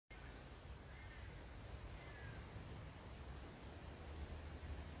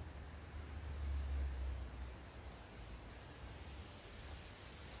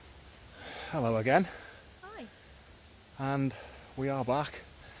hello again. Hi. And we are back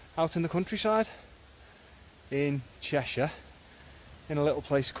out in the countryside in Cheshire in a little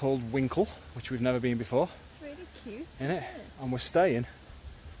place called Wincle, which we've never been before. It's really cute, isn't it? it? And we're staying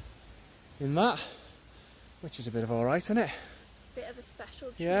in that, which is a bit of alright, isn't it? Bit of a special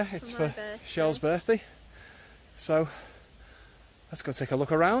treat. Yeah, it's for Shell's birthday. So let's go take a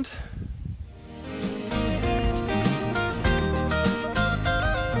look around.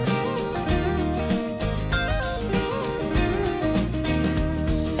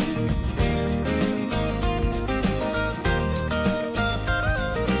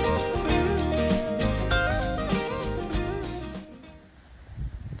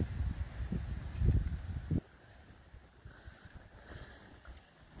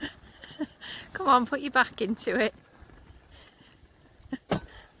 Come on, put your back into it.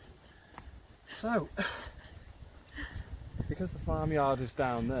 So, because the farmyard is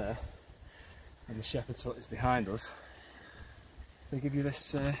down there and the shepherd's hut is behind us, they give you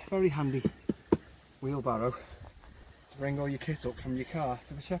this very handy wheelbarrow to bring all your kit up from your car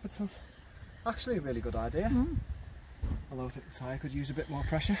to the shepherd's hut. Actually a really good idea, although I think the tyre could use a bit more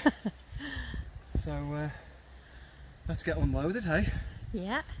pressure. So let's get unloaded, hey?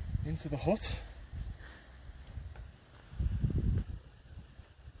 Yeah. Into the hut.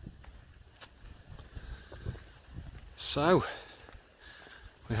 So,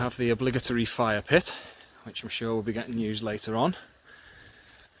 we have the obligatory fire pit, which I'm sure will be getting used later on.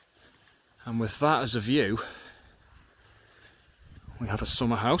 And with that as a view, we have a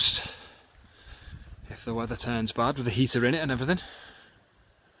summer house, if the weather turns bad, with a heater in it and everything.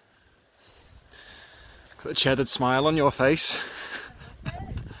 Got the cheddared smile on your face.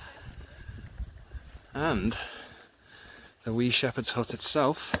 And the wee shepherd's hut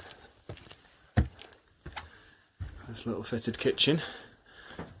itself. This little fitted kitchen,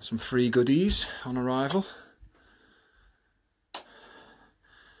 some free goodies on arrival,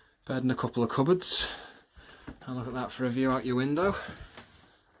 bed and a couple of cupboards, and look at that for a view out your window,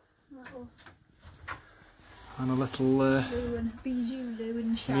 and a little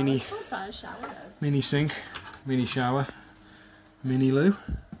mini sink, mini shower, mini loo.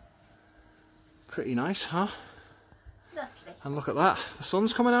 Pretty nice, huh? Lovely. And look at that, the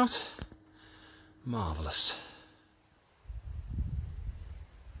sun's coming out. Marvellous.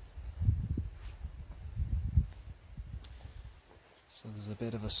 So there's a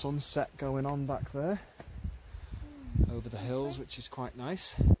bit of a sunset going on back there over the hills, which is quite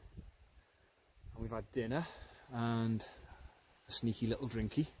nice. And we've had dinner and a sneaky little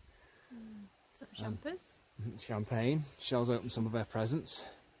drinky. Some champers. Champagne. Shell's opened some of her presents.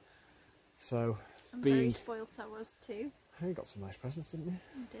 So I'm very spoilt I was too. You got some nice presents, didn't you?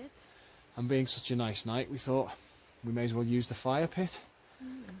 I did. And being such a nice night, we thought we may as well use the fire pit.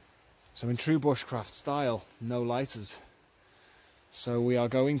 So in true bushcraft style, no lighters. So we are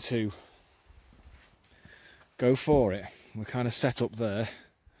going to go for it. We're kind of set up there.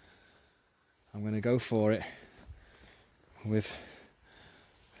 I'm going to go for it with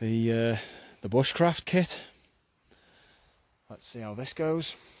the bushcraft kit. Let's see how this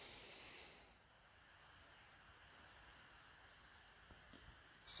goes.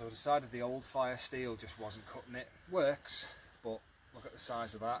 So I decided the old fire steel just wasn't cutting it. Works, but look at the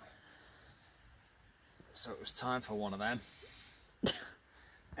size of that. So it was time for one of them.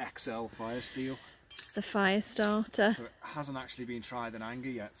 XL fire steel. It's the fire starter. So it hasn't actually been tried in anger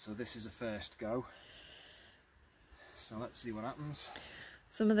yet, so this is a first go. So let's see what happens.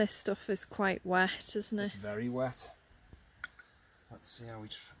 Some of this stuff is quite wet, isn't it? It's very wet. Let's see how we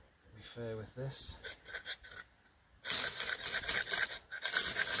fare with this.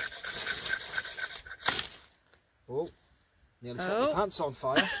 Oh, nearly set my pants on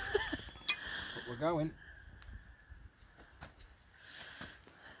fire. But we're going.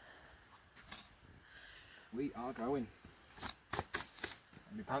 We are going.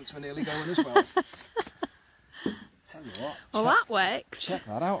 And my pants were nearly going as well. Tell you what. Well, that works. Check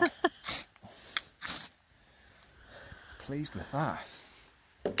that out. Pleased with that.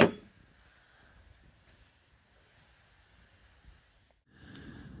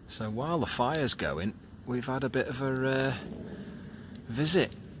 So while the fire's going, we've had a bit of a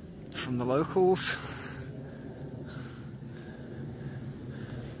visit from the locals.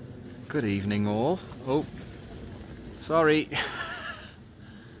 Good evening all. Oh, sorry.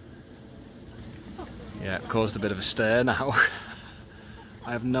 Yeah, it caused a bit of a stir now.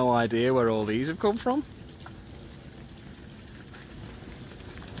 I have no idea where all these have come from.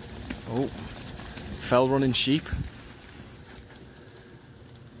 Oh, fell running sheep.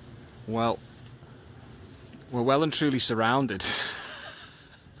 Well, we're well and truly surrounded.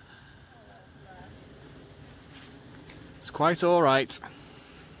 It's quite all right.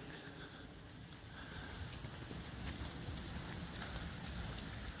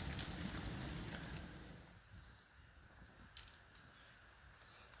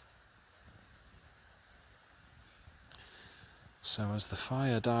 So as the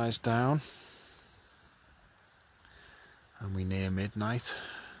fire dies down and we near midnight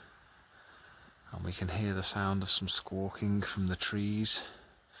and we can hear the sound of some squawking from the trees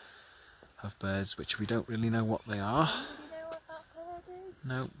of birds which we don't really know what they are. Do you know what that bird is?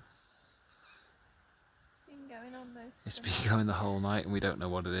 No. It's been going on most It's of been going the whole night and we don't know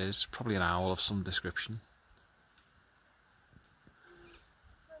what it is. Probably an owl of some description.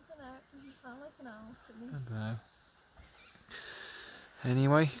 I don't know, it doesn't sound like an owl to me. I don't know.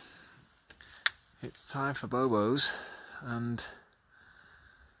 Anyway, it's time for Bobos and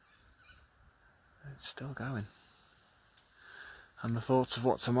it's still going. And the thoughts of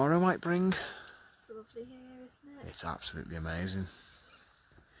what tomorrow might bring. It's lovely here, isn't it? It's absolutely amazing.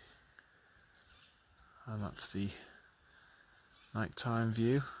 And that's the nighttime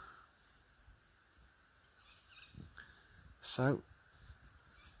view. So,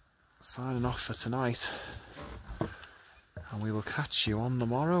 signing off for tonight. And we will catch you on the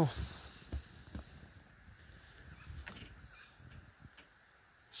morrow.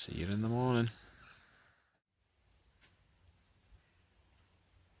 See you in the morning.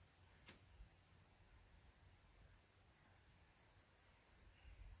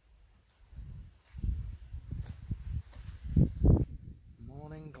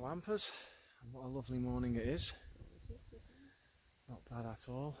 Morning, glampers. And what a lovely morning it is. Gorgeous, isn't it? Not bad at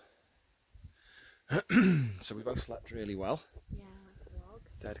all. So we both slept really well. Yeah, like a log.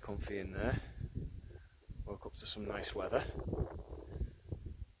 Dead comfy in there. Woke up to some nice weather.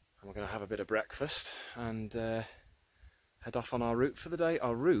 And we're going to have a bit of breakfast and head off on our route for the day.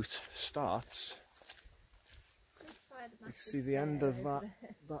 Our route starts... You can see the end of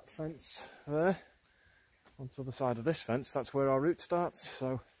that fence there. Onto the side of this fence, that's where our route starts.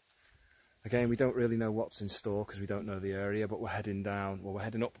 So again, we don't really know what's in store because we don't know the area, but we're heading down, well, we're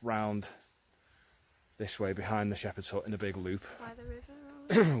heading up round this way behind the shepherd's hut in a big loop. By the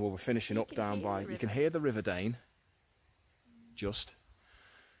river, or Well, we're finishing up down by, you can hear the River Dane, just,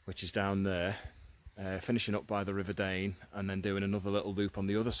 which is down there, finishing up by the River Dane and then doing another little loop on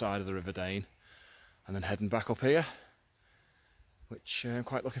the other side of the River Dane and then heading back up here, which I'm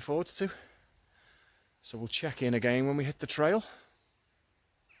quite looking forward to. So we'll check in again when we hit the trail.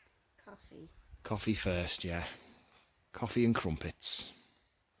 coffee. Coffee first, yeah. Coffee and crumpets.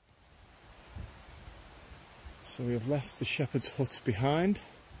 So we have left the shepherd's hut behind,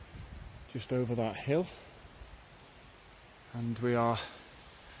 just over that hill. And we are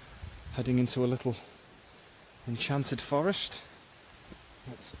heading into a little enchanted forest.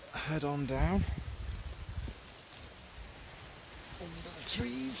 Let's head on down. Under the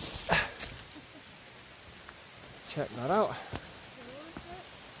trees. Check that out.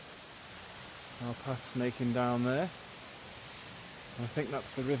 Our path snaking down there. I think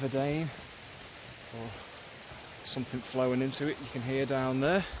that's the River Dane, or something flowing into it you can hear down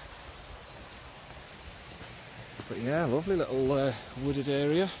there. But yeah, lovely little wooded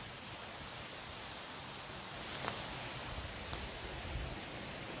area.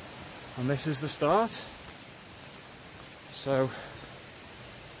 And this is the start. So,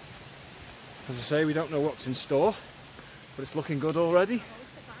 as I say, we don't know what's in store, but it's looking good already.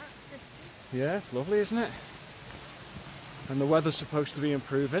 Yeah, it's lovely, isn't it? And the weather's supposed to be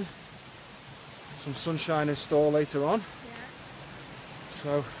improving. Some sunshine in store later on. Yeah.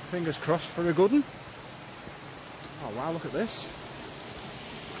 So, fingers crossed for a good one. Oh wow, look at this.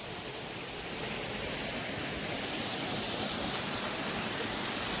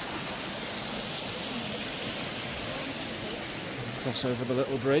 Cross over the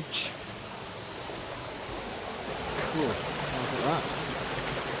little bridge. Cool, look at that.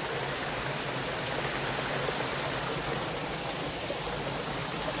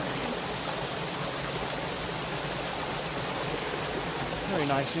 Very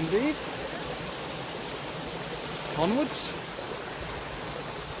nice indeed. Onwards.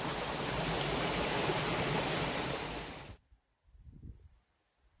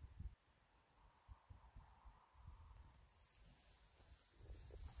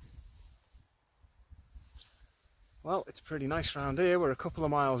 Well, it's pretty nice round here. We're a couple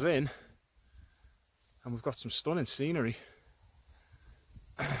of miles in and we've got some stunning scenery.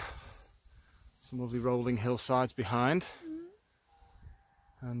 Some lovely rolling hillsides behind.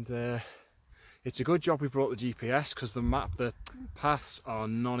 And it's a good job we brought the GPS because the paths are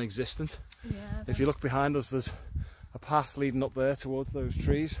non-existent. Yeah. If you look behind us, there's a path leading up there towards those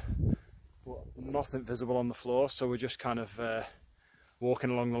trees. But nothing visible on the floor, so we're just kind of walking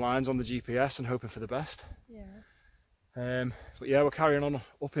along the lines on the GPS and hoping for the best. Yeah. But yeah, we're carrying on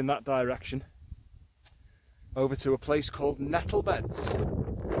up in that direction over to a place called Nettlebeds,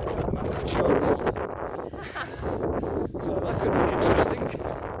 and I've got shorts on, so that could be interesting.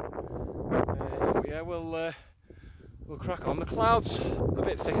 But yeah, we'll crack on. The clouds a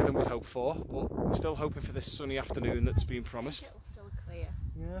bit thicker than we'd hoped for, but we're still hoping for this sunny afternoon that's been promised. It'll still clear.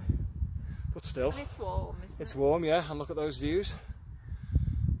 Yeah, but still. And it's warm, isn't it? It's warm, yeah, and look at those views.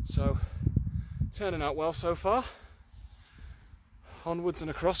 So, turning out well so far. Onwards and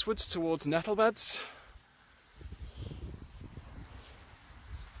acrosswards towards Nettlebeds.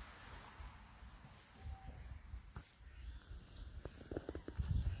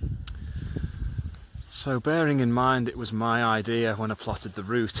 So bearing in mind it was my idea when I plotted the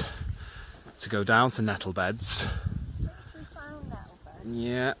route to go down to Nettlebeds. We found Nettlebeds.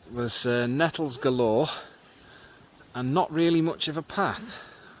 Yeah, there's nettles galore and not really much of a path.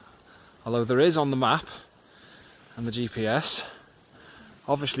 Although there is on the map and the GPS.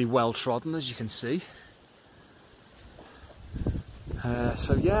 Obviously well trodden, as you can see.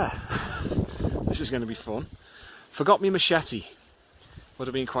 So yeah, this is going to be fun. Forgot me machete, would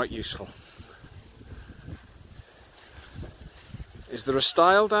have been quite useful. Is there a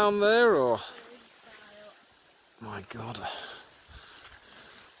stile down there, or? My God.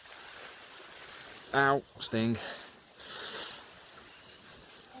 Ow, sting.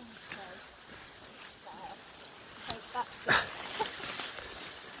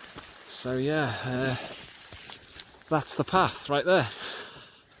 So yeah, that's the path right there.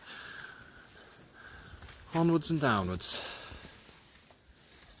 Onwards and downwards.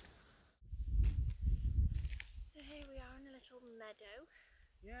 So here we are in a little meadow.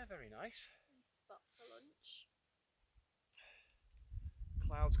 Yeah, very nice. Spot for lunch.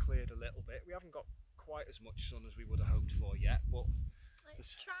 Clouds cleared a little bit. We haven't got quite as much sun as we would have hoped for yet, but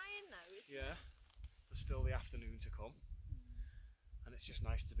It's trying though, isn't it? yeah, there's still the afternoon to come. And it's just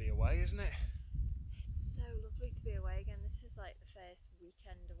nice to be away, isn't it? It's so lovely to be away again. This is like the first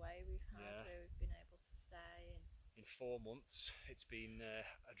weekend away we've had where we've been able to stay. And in 4 months, it's been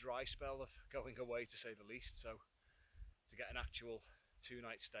a dry spell of going away, to say the least. So to get an actual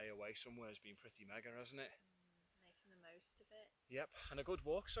 2-night stay away somewhere has been pretty mega, hasn't it? making the most of it. Yep, and a good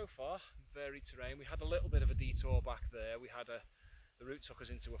walk so far. Varied terrain. We had a little bit of a detour back there. We had the route took us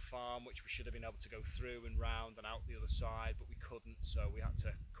into a farm which we should have been able to go through and round and out the other side, but we couldn't, so we had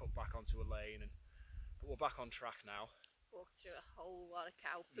to cut back onto a lane. But we're back on track now. Walked through a whole lot of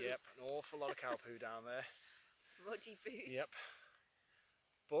cow poo. Yep, an awful lot of cow poo down there. Ruddy boots. Yep.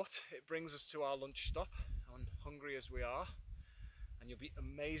 But it brings us to our lunch stop, and hungry as we are, and you'll be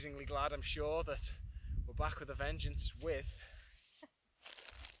amazingly glad, I'm sure, that we're back with a vengeance with...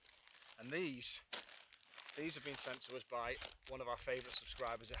 And these have been sent to us by one of our favourite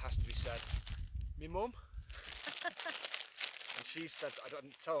subscribers, it has to be said, me mum. And she said, I don't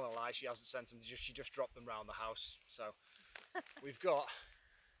tell her a lie, she hasn't sent them, she just dropped them round the house. So we've got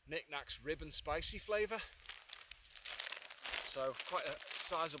Knick Knack's rib and spicy flavour. So quite a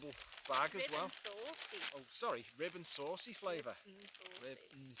sizable bag as well. Rib and saucy. Oh, sorry, rib and saucy flavour. Rib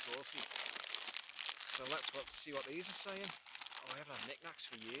and saucy. So let's see what these are saying. Oh, I haven't had Knick Knacks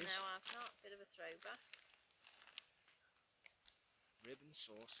for years. No, I've not. Bit of a throwback. Rib and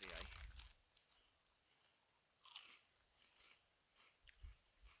saucy, eh?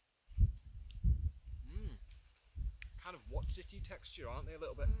 Kind of watch-city texture, aren't they? A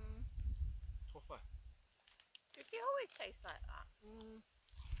little bit tougher. Did they always taste like that?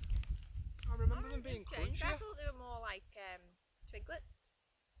 I remember them being Strange. crunchier. I thought they were more like Twiglets.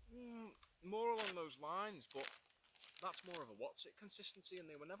 More along those lines, but that's more of a what's-it consistency, and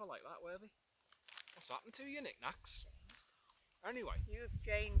they were never like that, were they? What's happened to you, Knick Knacks? Anyway. You've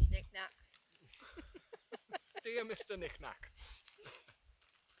changed, Knick Knack. Dear Mr. Knick Knack.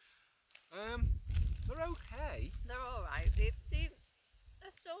 They're okay. They're alright.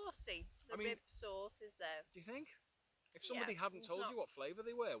 They're saucy. The rib sauce is there. Do you think? If somebody hadn't told you what flavour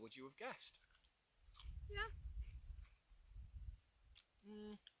they were, would you have guessed? Yeah.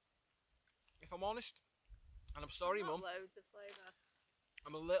 If I'm honest, and I'm sorry, Mum, Loads of flavour.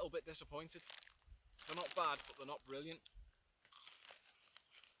 I'm a little bit disappointed. They're not bad, but they're not brilliant.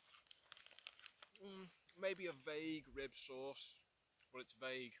 Maybe a vague rib sauce, but it's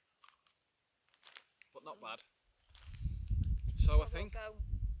vague, but not bad. So I think we'll go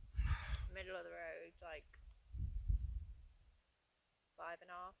middle of the road, like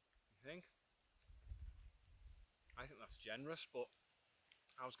 5.5. You think? I think that's generous, but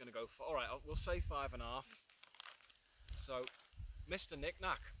I was going to go for, alright, we'll say 5.5. So, Mr. Knick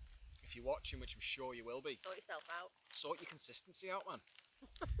Knack, if if you're watching, which I'm sure you will be. Sort yourself out. Sort your consistency out, man.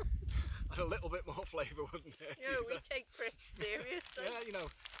 And a little bit more flavour wouldn't hurt You know, we either. take crisps seriously. Yeah, you know,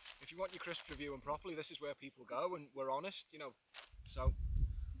 if you want your crisps reviewing properly, this is where people go, and we're honest, you know. So,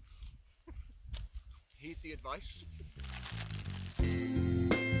 heed the advice.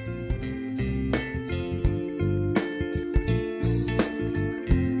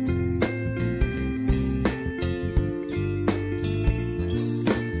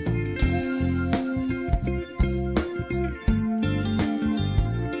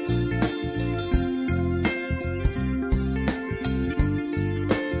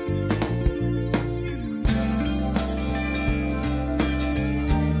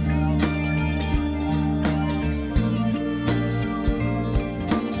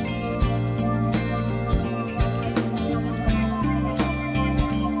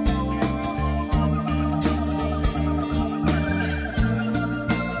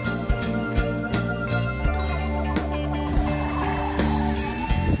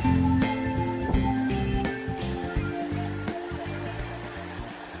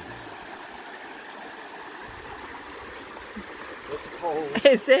 It's cold.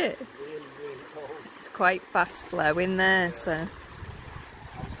 Is it? Really, really cold. It's quite fast flowing there, Yeah. so. I was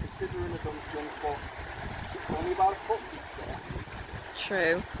considering a dump jump, but it's only about a foot deep there.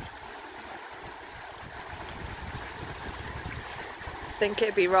 True. I think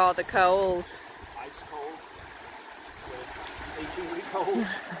it'd be rather cold. Ice cold. It's achingly cold.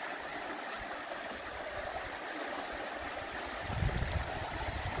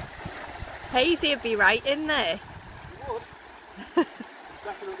 Hazy would be right in there. You would. He's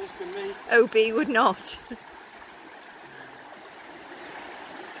better at this than me. OB would not.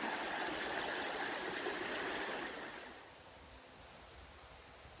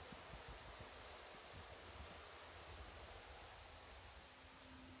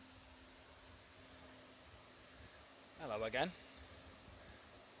 Hello again.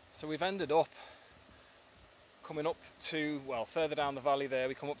 So we've ended up coming up to, well, further down the valley there,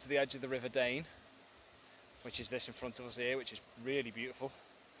 we come up to the edge of the River Dane, which is this in front of us here, which is really beautiful.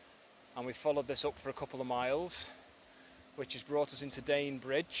 And we followed this up for a couple of miles, which has brought us into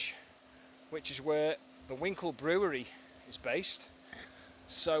Danebridge, which is where the Wincle Brewery is based.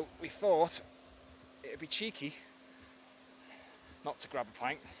 So we thought it'd be cheeky not to grab a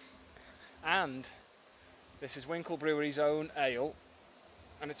pint. And this is Wincle Brewery's own ale,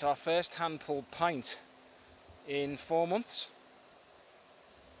 and it's our first hand-pulled pint in 4 months.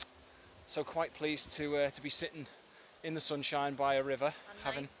 So quite pleased to be sitting in the sunshine by a river, A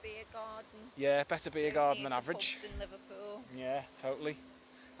having nice beer garden. better beer Don't garden need than the average. pubs in Liverpool. Yeah, totally.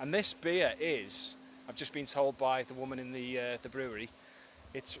 And this beer is, I've just been told by the woman in the brewery,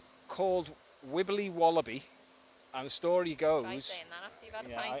 it's called Wibbly Wallaby, and the story goes. Try saying that after you've had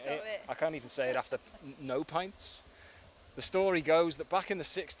Yeah, a pint of it. I can't even say it after no pints. The story goes that back in the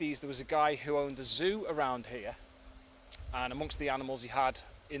 60s there was a guy who owned a zoo around here, and amongst the animals he had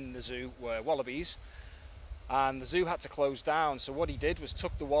in the zoo were wallabies, and the zoo had to close down, so what he did was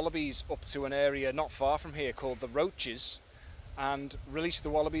took the wallabies up to an area not far from here called the Roaches and released the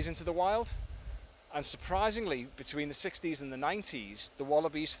wallabies into the wild. And surprisingly, between the 60s and the 90s, the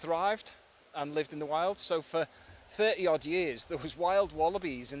wallabies thrived and lived in the wild. So for 30 odd years there was wild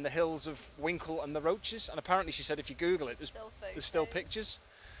wallabies in the hills of Wincle and the Roaches, and apparently she said if you Google it there's still pictures.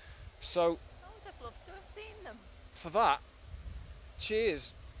 So I would have loved to have seen them. for that,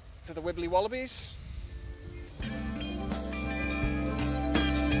 cheers to the Wibbly Wallabies.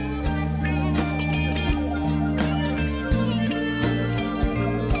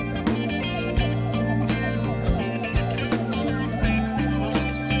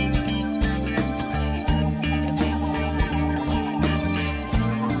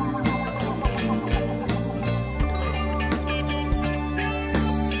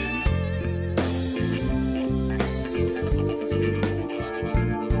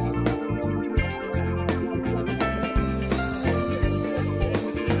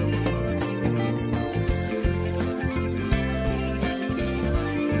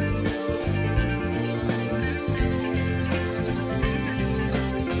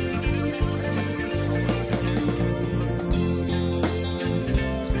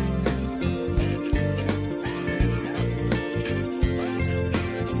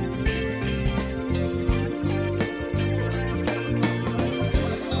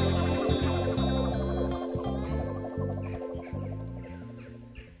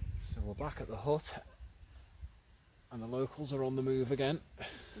 Back at the hut, and the locals are on the move again.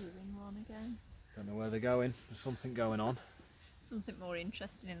 Doing one again. Don't know where they're going. There's something going on. Something more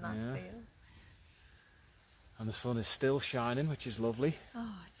interesting in that Yeah. field. And the sun is still shining, which is lovely.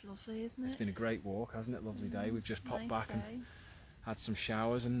 Oh, it's lovely, isn't it? It's been a great walk, hasn't it? Lovely day. We've just popped back and had some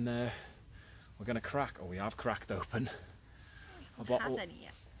showers, and we're going to crack, or we have cracked open, a bottle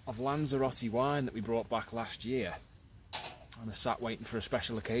of Lanzarote wine that we brought back last year. And I sat waiting for a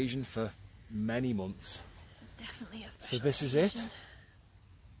special occasion for many months. This is definitely a special So this is it.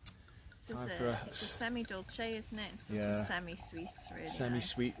 It's a semi-dolce, isn't it? It's sort of semi-sweet, really.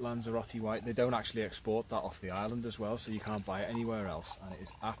 Semi-sweet Lanzarote white. They don't actually export that off the island as well, so you can't buy it anywhere else, and it is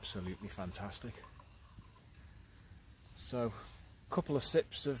absolutely fantastic. So, a couple of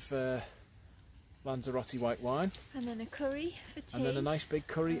sips of Lanzarote white wine. And then a curry for tea. And then a nice big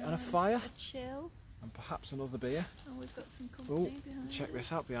curry and a fire. A chill. And perhaps another beer. Oh, we've got some company behind us. Check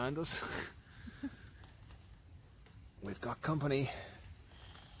this out behind us. We've got company.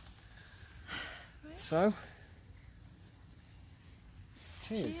 Right. So,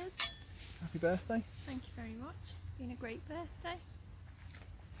 cheers. Happy birthday. Thank you very much. Been a great birthday.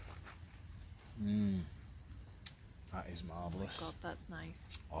 That is marvellous. Oh my God, that's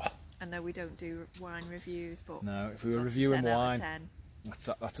nice. Oh. I know we don't do wine reviews, but no, if we were reviewing wine, 10. That's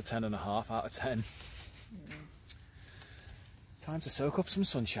a 10.5 out of 10. Time to soak up some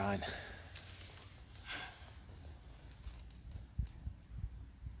sunshine.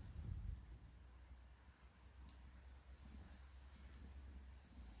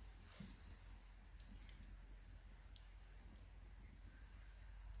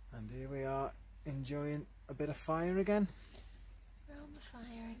 And here we are, enjoying a bit of fire again. Around the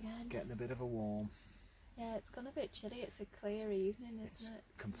fire again. Getting a bit of a warm. Yeah, it's gone a bit chilly. It's a clear evening, isn't it?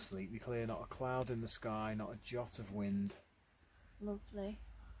 It's completely clear, not a cloud in the sky, not a jot of wind. Lovely.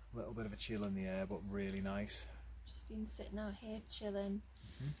 A little bit of a chill in the air, but really nice. Just been sitting out here chilling.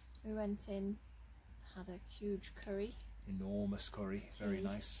 We went in, had a huge curry. Enormous curry, very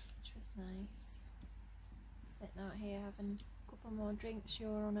nice. Which was nice. Sitting out here having a couple more drinks.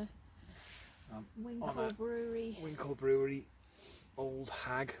 You're on a Wincle Brewery. Wincle Brewery Old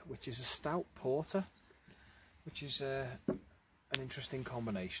Hag, which is a stout porter, which is an interesting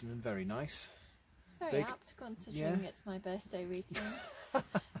combination and very nice. It's very apt considering it's my birthday weekend.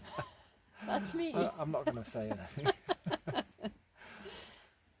 That's me. I'm not going to say anything.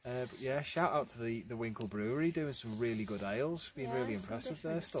 But yeah, shout out to the Wincle Brewery, doing some really good ales. Been really impressed with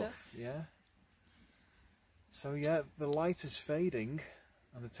their stuff. Yeah. So yeah, the light is fading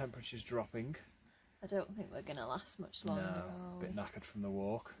and the temperature's dropping. I don't think we're going to last much longer. No, a bit knackered from the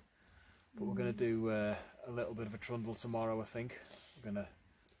walk. But we're going to do a little bit of a trundle tomorrow, I think. We're going to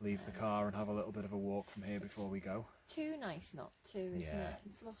leave the car and have a little bit of a walk from here before we go. Too nice not to, isn't it?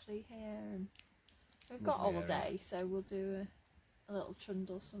 It's lovely here, and we've got all day, so we'll do a little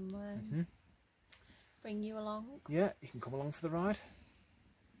trundle somewhere. Bring you along. Yeah, you can come along for the ride.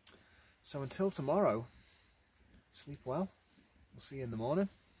 So until tomorrow, sleep well. We'll see you in the morning.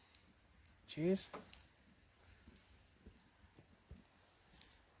 Cheers.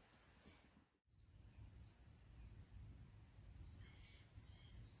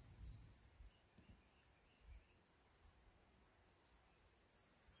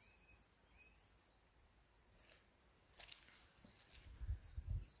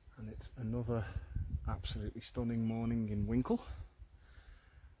 And it's another absolutely stunning morning in Wincle.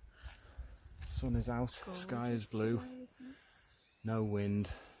 Sun is out, sky is blue, no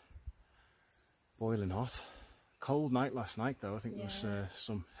wind, boiling hot. Cold night last night though. I think there was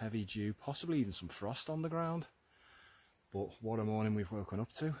some heavy dew, possibly even some frost on the ground. But what a morning we've woken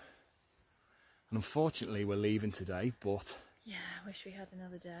up to. And unfortunately we're leaving today, but... Yeah, I wish we had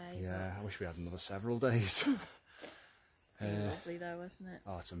another day. Yeah, I wish we had another several days. Lovely though, isn't it?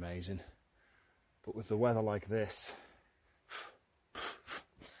 Oh, it's amazing. But with the weather like this,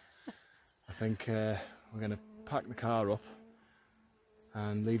 I think we're going to pack the car up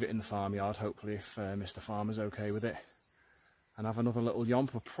and leave it in the farmyard, hopefully, if Mr. Farmer's okay with it, and have another little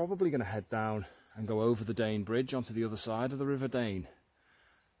yomp. We're probably going to head down and go over the Danebridge onto the other side of the River Dane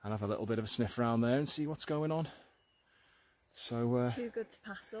and have a little bit of a sniff around there and see what's going on. So too good to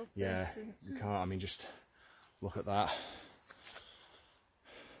pass up. Yeah, you can't. I mean, just look at that.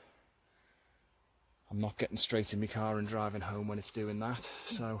 I'm not getting straight in my car and driving home when it's doing that.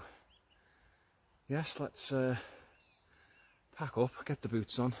 So yes, let's pack up, get the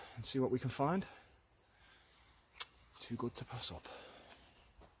boots on and see what we can find. Too good to pass up.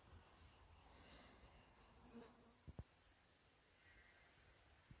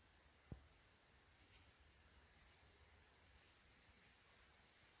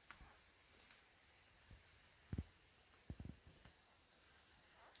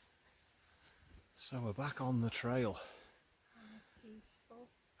 So we're back on the trail. Peaceful.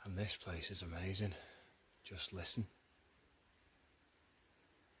 And this place is amazing. Just listen.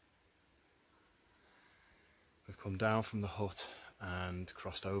 We've come down from the hut and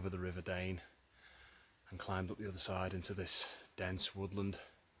crossed over the River Dane and climbed up the other side into this dense woodland,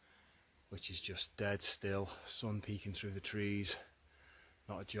 which is just dead still, sun peeking through the trees,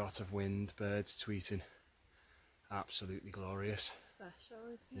 not a jot of wind, birds tweeting. Absolutely glorious. Special,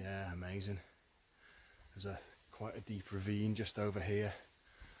 isn't it? Yeah, amazing. There's quite a deep ravine just over here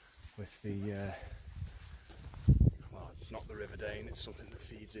with the, well, it's not the River Dane, it's something that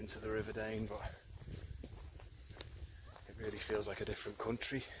feeds into the River Dane, but it really feels like a different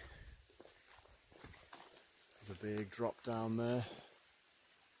country. There's a big drop down there,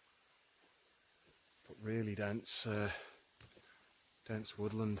 but really dense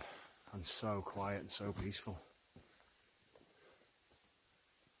woodland, and so quiet and so peaceful.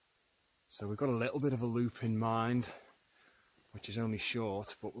 So we've got a little bit of a loop in mind, which is only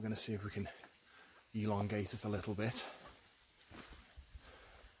short, but we're going to see if we can elongate it a little bit.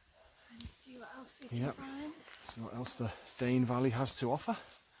 And see what else we can find. See what else the Dane Valley has to offer.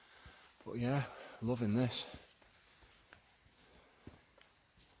 But yeah, loving this.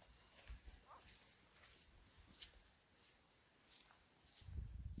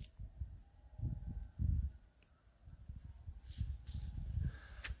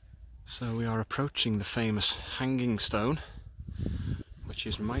 So we are approaching the famous hanging stone, which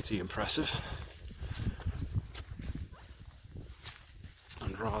is mighty impressive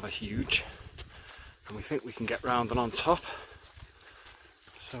and rather huge, and we think we can get round and on top,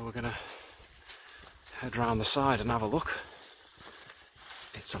 so we're going to head round the side and have a look.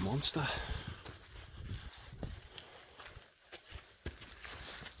 It's a monster.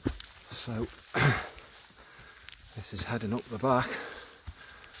 So this is heading up the back.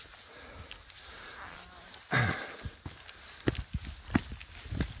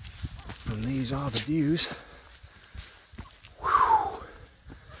 And these are the views. Whew.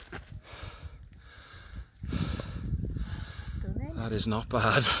 Stunning. That is not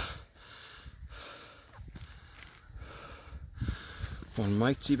bad. One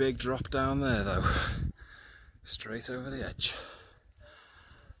mighty big drop down there though. Straight over the edge.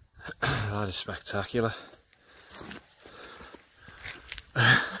 That is spectacular.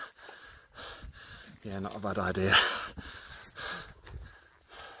 Yeah, not a bad idea.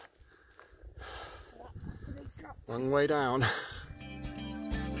 Long way down.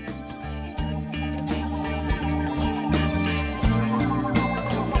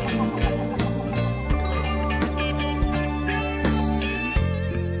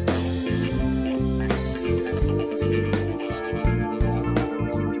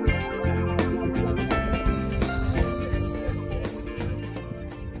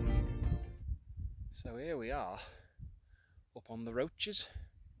 So here we are, up on the Roaches.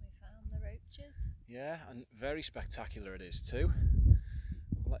 We found the Roaches. Yeah, and very spectacular it is too.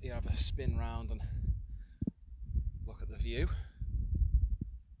 I'll let you have a spin round and look at the view.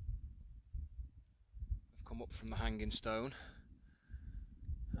 We've come up from the hanging stone.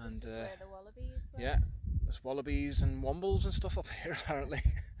 And this is where the wallabies were. yeah, there's wallabies and wombles and stuff up here apparently.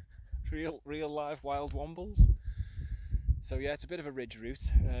 real live wild wombles. So yeah, it's a bit of a ridge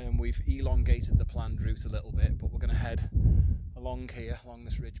route. We've elongated the planned route a little bit, but we're going to head along here, along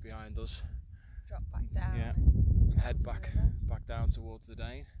this ridge behind us. Drop back down. Yeah, and head back down towards the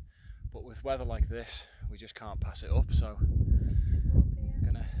Dane. But with weather like this, we just can't pass it up, so we're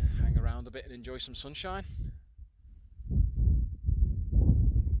going to hang around a bit and enjoy some sunshine.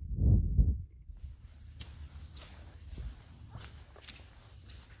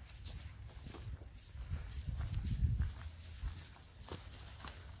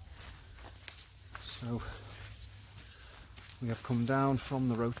 So we have come down from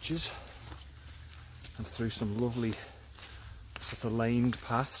the Roaches and through some lovely sort of laned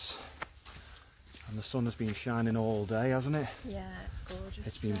paths, and the sun has been shining all day, hasn't it? Yeah, it's gorgeous.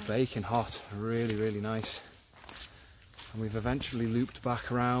 It's been baking hot, really nice. And we've eventually looped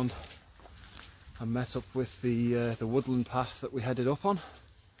back around and met up with the woodland path that we headed up on.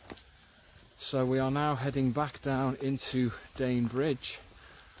 So we are now heading back down into Danebridge,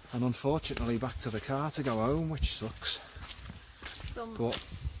 and unfortunately back to the car to go home, which sucks. But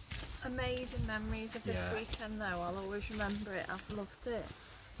amazing memories of this weekend though. I'll always remember it. I've loved it.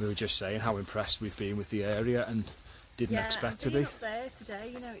 We were just saying how impressed we've been with the area and didn't expect to be. Up there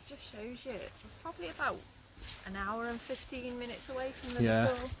today, you know, it just shows you it's probably about an hour and 15 minutes away from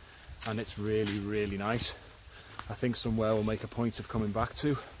the pool. And it's really nice. I think somewhere we'll make a point of coming back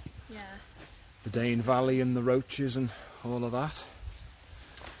to. Yeah. The Dane Valley and the Roaches and all of that.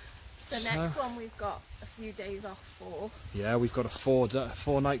 The next one we've got a few days off for. Yeah, we've got a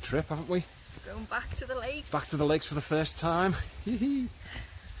four night trip, haven't we? Going back to the lake. Back to the lakes for the first time.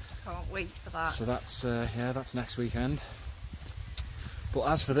 Can't wait for that. So that's yeah, that's next weekend. But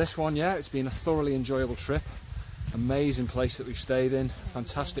as for this one, yeah, it's been a thoroughly enjoyable trip. Amazing place that we've stayed in.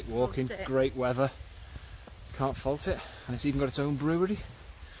 Fantastic walking, great weather. Can't fault it. And it's even got its own brewery.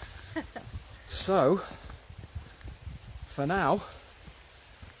 So, for now,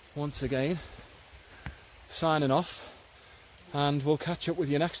 once again, signing off. And we'll catch up with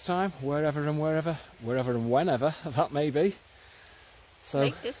you next time, wherever and whenever that may be. So,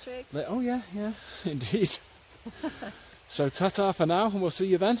 Lake District. Oh yeah, indeed. So ta-ta for now, and we'll see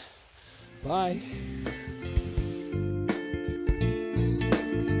you then. Bye.